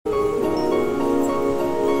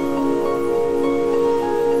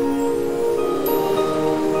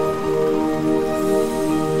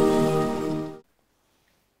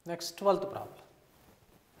12th problem.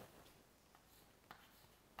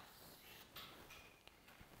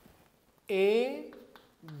 A,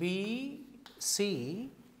 B, C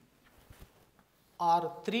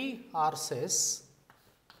are three horses.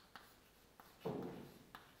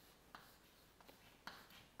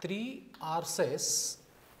 Three horses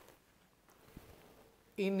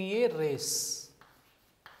in a race.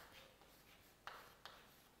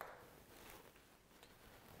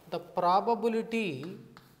 The probability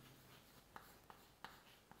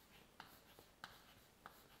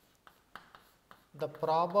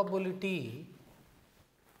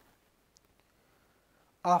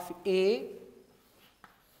of A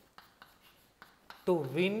to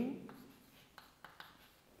win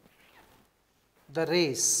the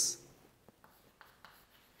race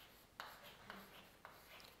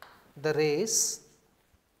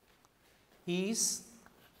is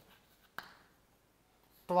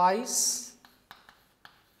twice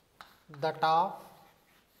that of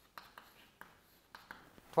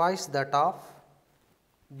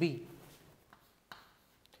B,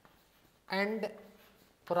 and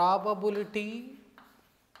probability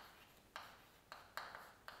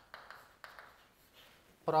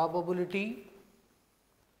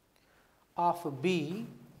of B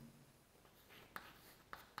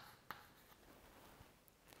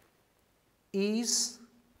is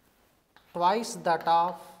twice that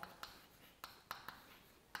of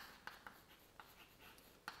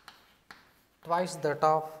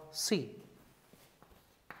C.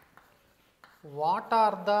 What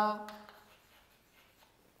are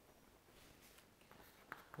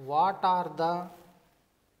the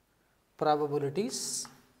probabilities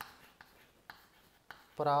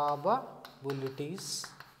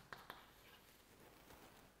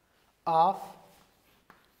of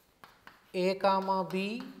A comma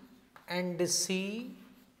B and C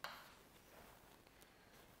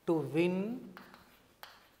to win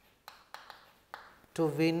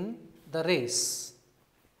the race?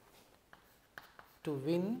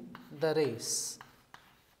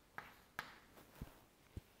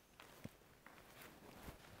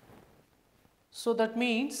 So that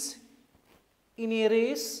means in a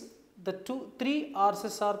race the three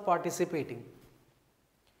horses are participating.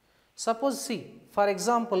 Suppose for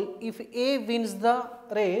example, if A wins the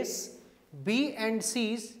race, B and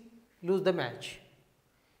C lose the match.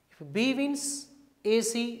 If B wins,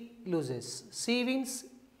 AC loses. C wins,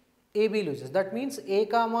 AB loses. That means A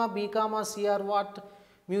comma B comma C are what?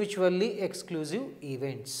 Mutually exclusive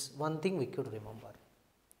events. One thing we could remember.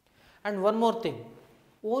 And one more thing,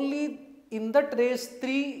 only in that race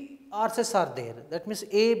three horses are there. That means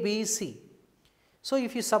A, B, C. So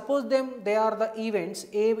if you suppose they are the events,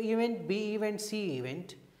 A event, B event, C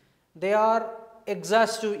event, they are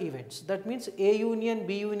exhaustive events. That means A union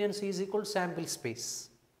B union C is equal to sample space.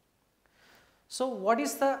 So what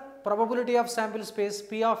is the probability of sample space?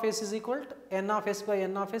 P of S is equal to N of S by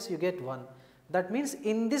N of S, you get 1. That means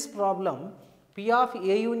in this problem, P of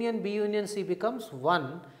A union B union C becomes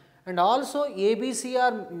 1, and also A, B, C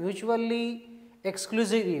are mutually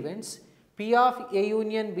exclusive events. P of A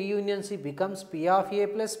union B union C becomes P of A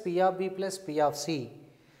plus P of B plus P of C.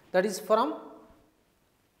 That is from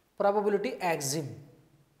probability axiom.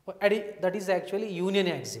 That is actually union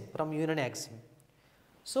axiom, from union axiom.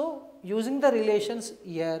 So using the relations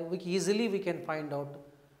here, we can find out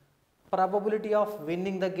probability of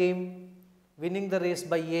winning the game, winning the race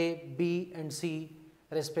by A, B and C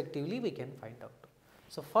respectively, we can find out.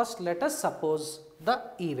 So first let us suppose the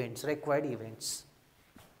events, required events.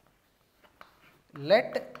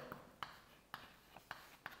 Let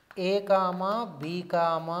A comma B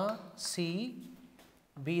comma C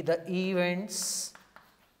be the events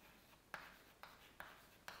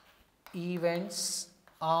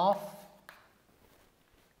of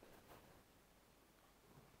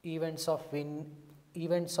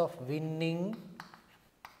winning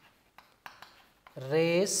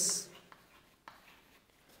race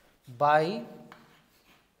by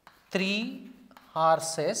three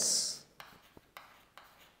horses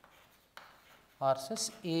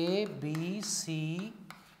A, B, C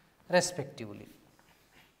respectively.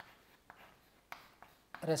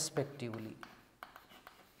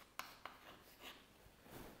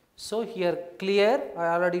 So here clear, I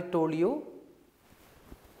already told you.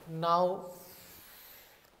 Now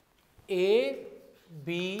A,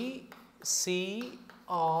 B, C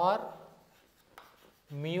are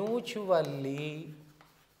mutually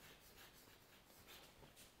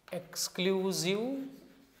exclusive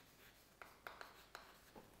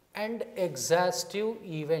and exhaustive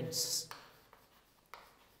events.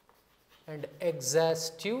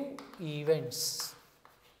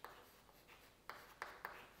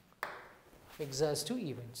 exhaustive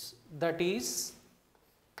events. That is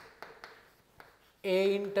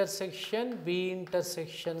A intersection B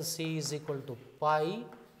intersection C is equal to pi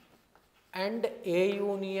and A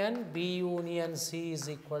union B union C is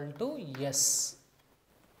equal to S.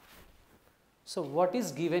 So, what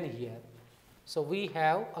is given here? So, we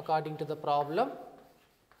have, according to the problem,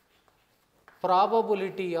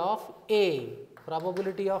 probability of A.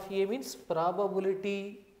 Probability of A means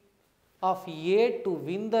probability of A to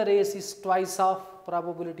win the race is twice of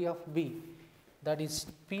probability of B. That is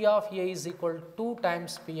P of A is equal to 2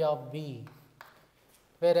 times P of B,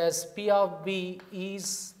 whereas P of B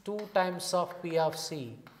is 2 times of P of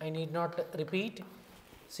C. I need not repeat.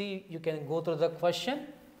 See, you can go through the question.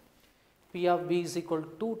 P of B is equal to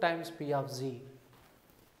 2 times P of Z.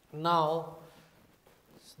 Now,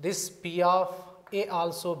 this P of A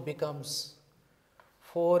also becomes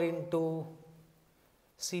 4 into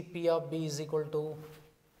C P of B is equal to,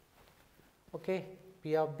 okay,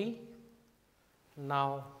 P of B.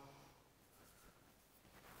 Now,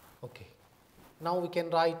 okay, now we can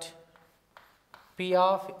write P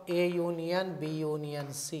of A union B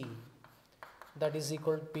union C, that is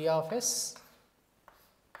equal to P of S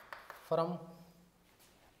from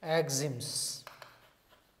axioms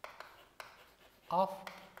of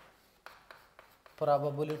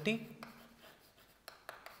probability,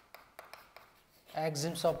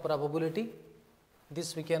 axioms of probability.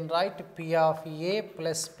 This we can write P of A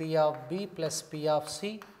plus P of B plus P of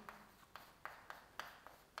C,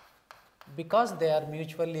 because they are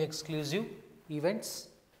mutually exclusive events,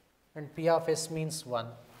 and P of S means 1.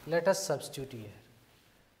 Let us substitute here.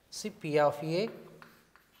 See, P of A,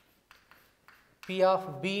 P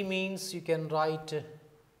of B means you can write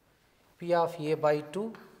P of A by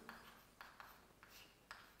 2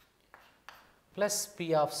 plus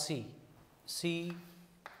P of C. See,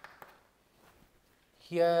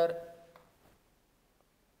 here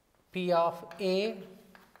P of A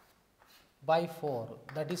by 4,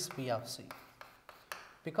 that is P of C,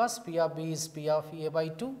 because P of B is P of A by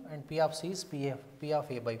 2 and P of C is P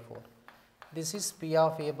of A by 4. This is P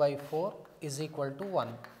of A by 4 is equal to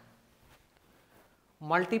 1.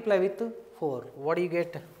 Multiply with 4. What do you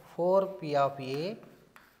get? 4 P of A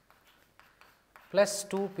plus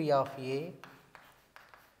 2 P of A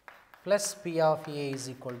plus P of A is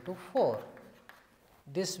equal to 4.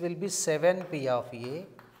 This will be 7 P of A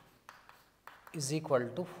is equal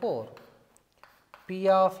to 4. P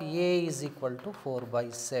of A is equal to 4 by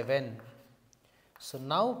 7. So,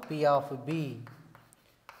 now P of B.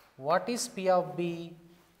 What is P of B?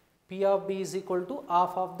 P of B is equal to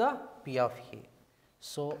half of the P of A.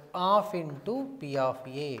 So, half into P of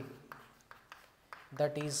A,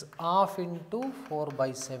 that is half into 4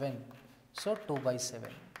 by 7. So, 2 by 7.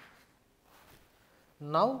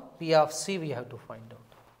 Now, P of C we have to find out.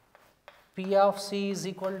 P of C is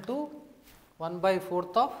equal to 1 by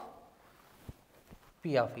 4th of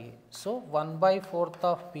P of A. So, 1 by 4th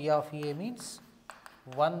of P of A means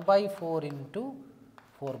 1 by 4 into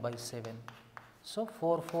 4 by 7. So,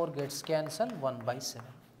 4 gets cancelled, 1 by 7.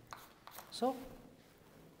 So,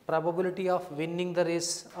 probability of winning the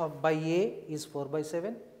race by A is 4 by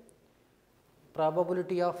 7.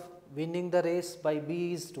 Probability of winning the race by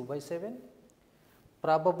B is 2 by 7.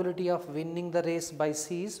 Probability of winning the race by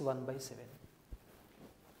C is 1 by 7.